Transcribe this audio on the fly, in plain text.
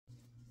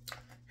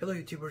Hello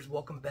YouTubers,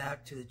 welcome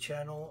back to the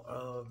channel.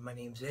 My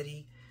name's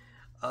Eddie.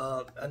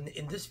 And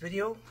in this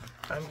video,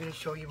 I'm going to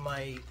show you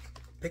my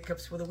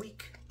pickups for the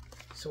week.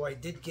 So I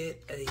did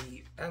get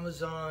a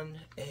Amazon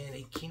and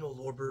a Kino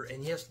Lorber,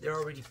 and yes, they're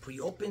already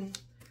pre-opened.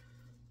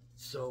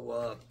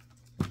 So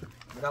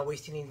without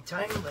wasting any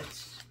time,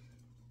 let's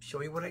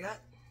show you what I got.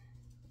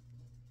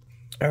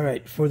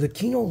 Alright, for the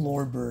Kino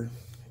Lorber,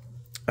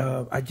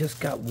 I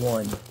just got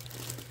one,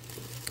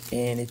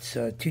 and it's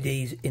 2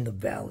 days in the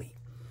valley.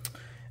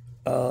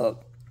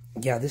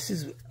 Yeah,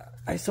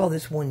 I saw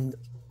this one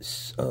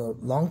a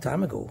long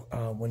time ago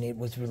when it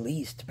was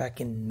released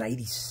back in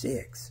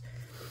 '96,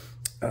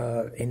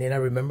 and then I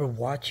remember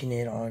watching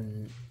it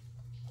on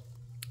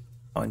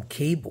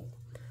cable,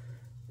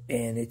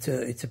 and it's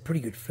a pretty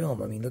good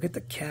film. I mean, look at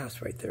the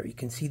cast right there. You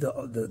can see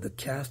the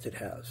cast it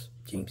has: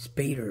 James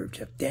Spader,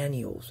 Jeff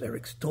Daniels,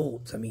 Eric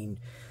Stoltz. I mean,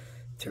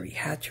 Terry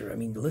Hatcher. I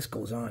mean, the list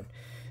goes on.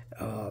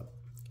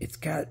 It's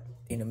got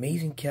an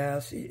amazing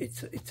cast.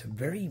 It's a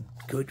very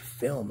good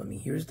film. I mean,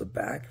 here's the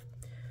back.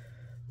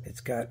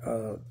 It's got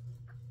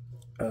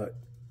an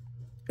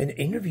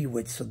interview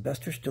with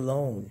Sylvester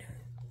Stallone.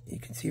 You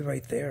can see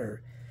right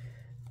there,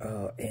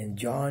 and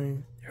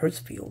John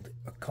Hertzfeld,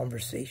 a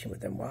conversation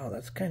with them. Wow,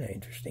 that's kind of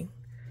interesting.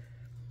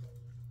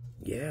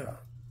 Yeah.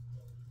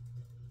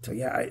 So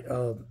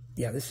yeah,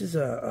 this is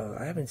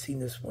I haven't seen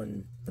this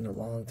one in a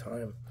long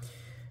time.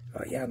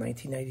 Yeah,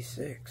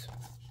 1996.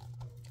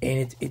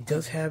 And it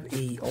does have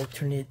a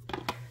alternate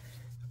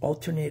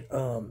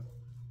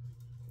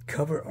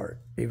cover art,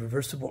 a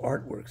reversible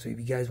artwork. So if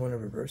you guys want to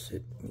reverse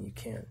it, I mean, you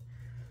can.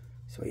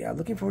 So yeah,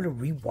 looking forward to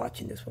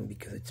rewatching this one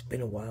because it's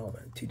been a while,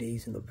 man. 2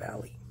 days in the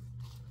valley.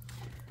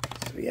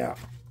 So yeah,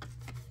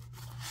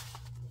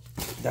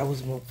 that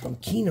was from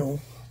Kino.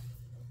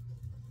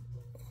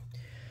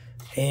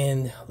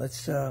 And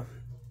let's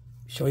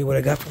show you what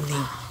I got from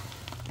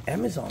the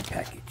Amazon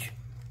package.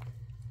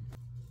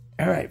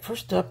 Alright,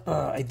 first up,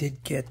 I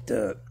did get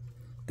the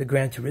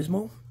Gran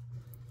Turismo,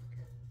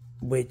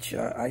 which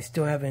I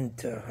still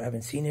haven't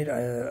seen it.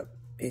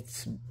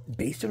 It's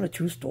based on a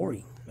true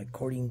story,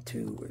 according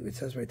to, it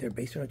says right there,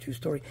 based on a true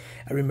story.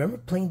 I remember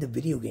playing the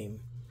video game,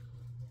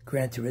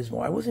 Gran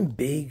Turismo. I wasn't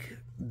big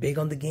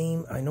on the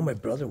game. I know my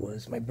brother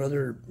was. My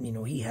brother, you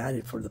know, he had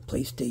it for the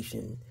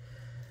PlayStation.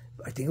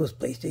 I think it was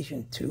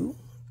PlayStation 2.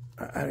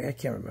 I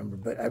can't remember,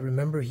 but I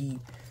remember he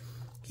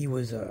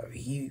was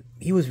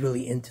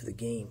really into the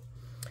game.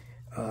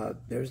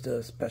 There's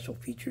the special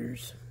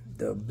features,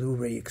 the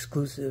Blu-ray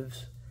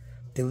exclusives,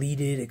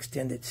 deleted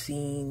extended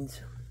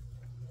scenes.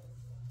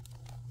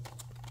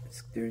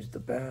 There's the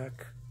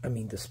back, I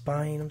mean the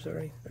spine, I'm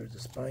sorry, there's the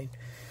spine.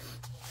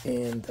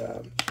 And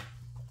it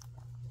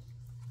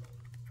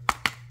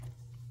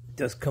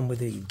does come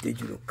with a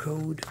digital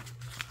code.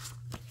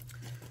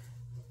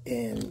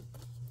 And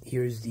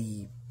here's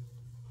the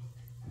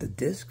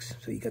discs.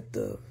 So you got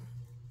the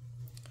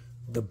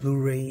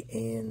Blu-ray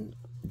and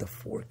the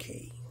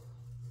 4K.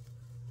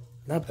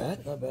 Not bad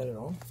at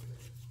all.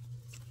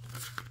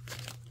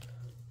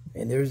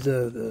 And there's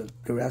the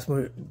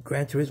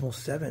Gran Turismo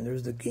 7.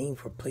 There's the game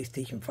for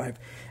PlayStation 5.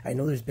 I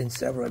know there's been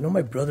several. I know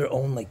my brother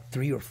owned like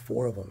 3 or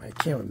 4 of them. I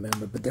can't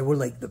remember, but they were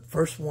like the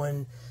first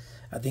one.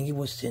 I think it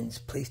was since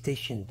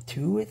PlayStation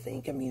 2. I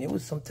think. I mean, it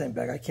was sometime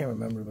back. I can't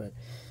remember,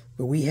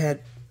 but we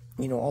had,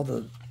 you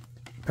know,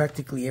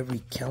 practically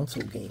every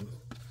console game.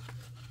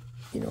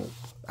 You know,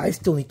 I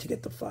still need to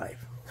get the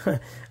 5.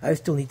 I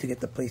still need to get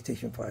the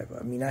PlayStation 5.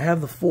 I mean, I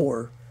have the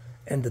 4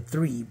 and the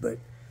 3, but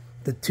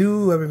the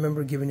 2, I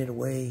remember giving it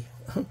away.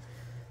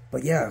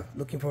 But yeah,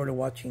 looking forward to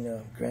watching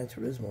Gran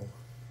Turismo.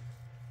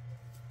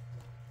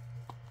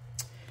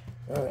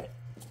 Alright,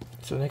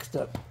 so next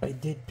up, I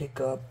did pick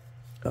up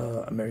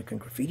American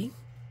Graffiti.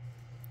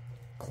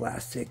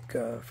 Classic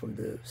from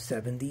the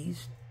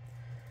 70s.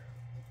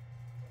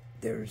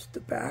 There's the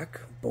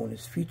back,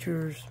 bonus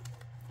features.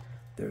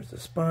 There's the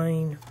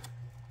spine.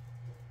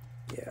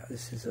 Yeah,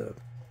 this is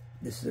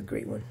a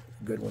great one,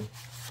 a good one.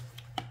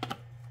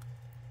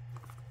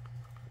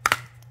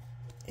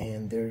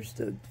 And there's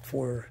the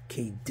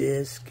 4K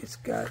disc. It's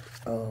got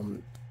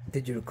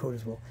digital code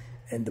as well,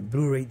 and the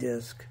Blu-ray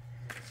disc.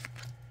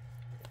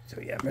 So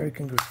yeah,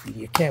 American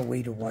Graffiti. I can't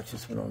wait to watch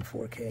this one on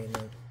 4K.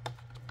 Man.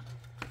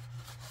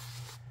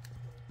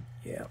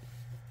 Yeah.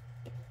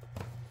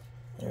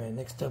 All right,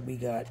 next up we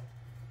got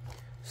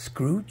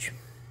Scrooge.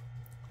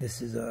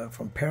 This is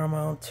from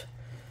Paramount.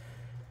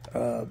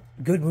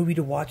 Good movie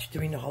to watch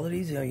during the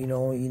holidays. You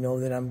know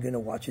that I'm gonna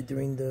watch it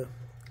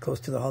close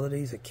to the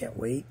holidays. I can't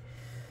wait.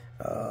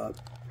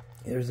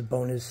 There's the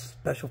bonus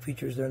special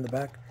features there in the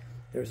back.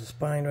 There's a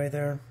spine right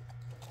there,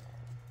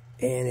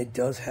 and it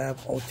does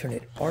have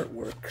alternate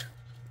artwork.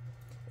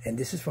 And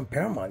this is from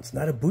Paramount. It's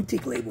not a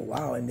boutique label.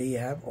 Wow, and they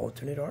have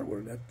alternate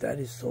artwork. That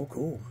is so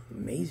cool,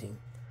 amazing.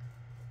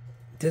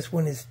 This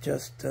one is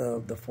just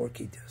the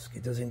 4K disc.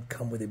 It doesn't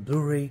come with a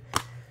Blu-ray.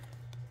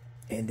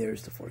 And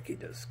there's the 4K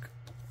disc.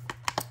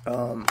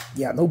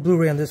 Yeah, no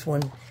Blu-ray on this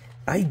one.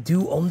 I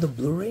do own the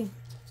Blu-ray,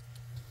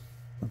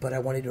 but I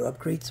wanted to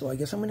upgrade, so I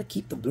guess I'm going to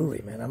keep the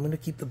Blu-ray, man. I'm going to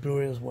keep the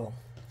Blu-ray as well.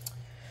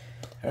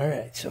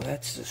 Alright, so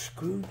that's the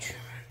Scrooge.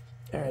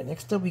 Alright,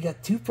 next up we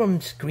got two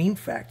from Scream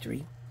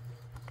Factory.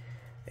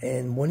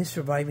 And one is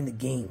Surviving the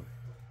Game.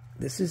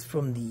 This is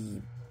from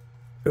the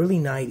early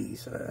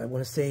 90s. I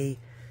want to say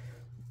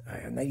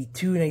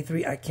 92,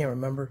 93, I can't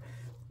remember.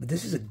 But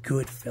this is a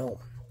good film.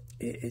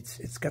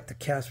 It's got the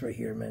cast right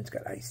here, man. It's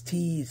got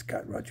Ice-T, it's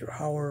got Roger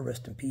Hauer,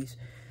 rest in peace.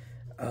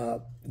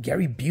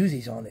 Gary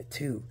Busey's on it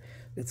too.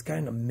 It's got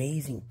an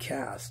amazing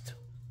cast.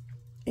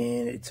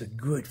 And it's a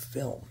good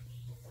film.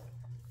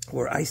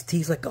 Where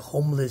Ice-T's like a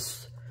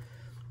homeless,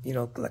 you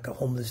know, like a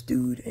homeless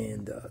dude.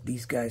 And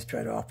these guys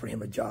try to offer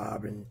him a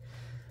job. And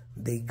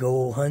they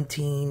go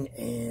hunting.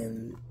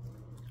 And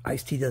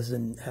Ice-T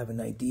doesn't have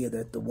an idea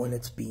that the one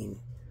that's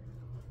being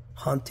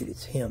hunted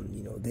is him.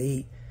 You know,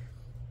 they,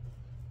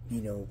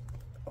 you know,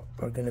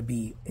 are going to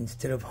be,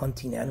 instead of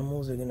hunting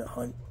animals,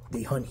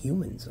 they hunt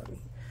humans. I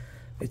mean,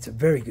 it's a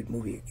very good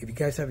movie. If you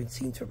guys haven't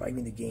seen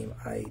Surviving the Game,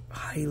 I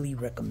highly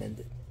recommend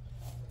it.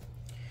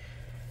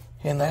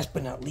 And last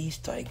but not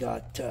least, I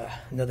got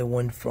another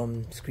one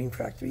from Scream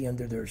Factory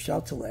under their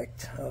Shout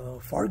Select,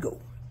 Fargo.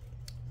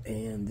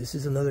 And this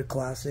is another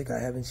classic I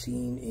haven't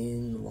seen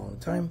in a long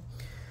time.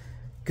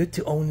 Good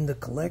to own in the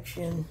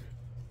collection.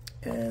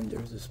 And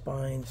there's the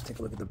spine. Let's take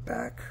a look at the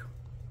back.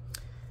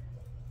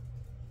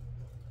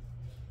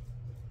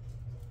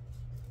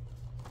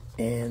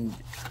 And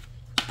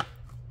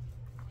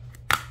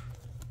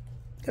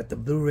got the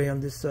Blu-ray on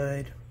this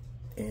side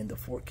and the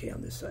 4K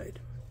on this side.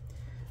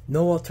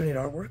 No alternate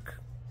artwork.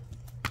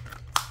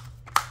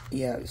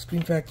 Yeah,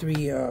 Scream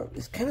Factory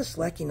is kind of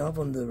slacking off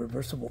on the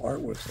reversible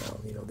artworks now.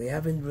 You know, they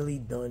haven't really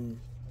done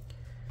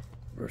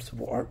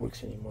reversible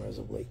artworks anymore as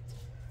of late.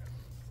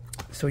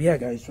 So yeah,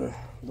 guys,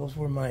 those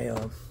were my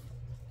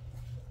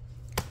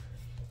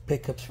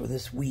pickups for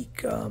this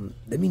week.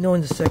 Let me know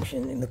in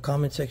the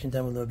comment section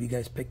down below if you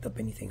guys picked up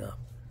anything up.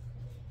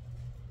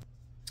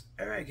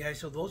 Alright guys,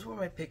 so those were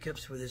my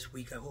pickups for this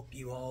week. I hope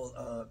you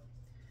all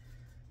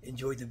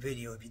enjoyed the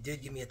video. If you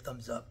did, give me a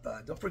thumbs up.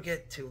 Don't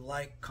forget to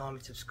like,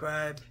 comment,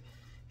 subscribe,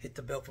 hit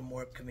the bell for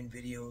more upcoming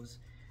videos.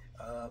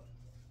 I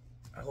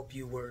hope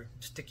you were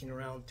sticking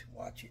around to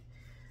watch it.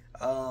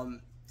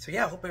 So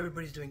yeah, I hope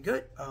everybody's doing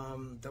good.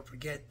 Don't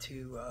forget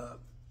to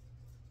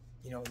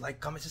you know, like,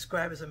 comment,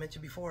 subscribe as I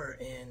mentioned before,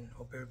 and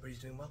hope everybody's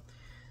doing well.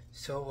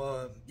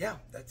 So yeah,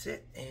 that's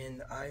it,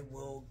 and I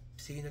will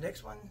see you in the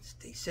next one.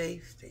 Stay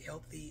safe, stay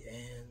healthy,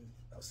 and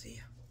I'll see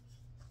you.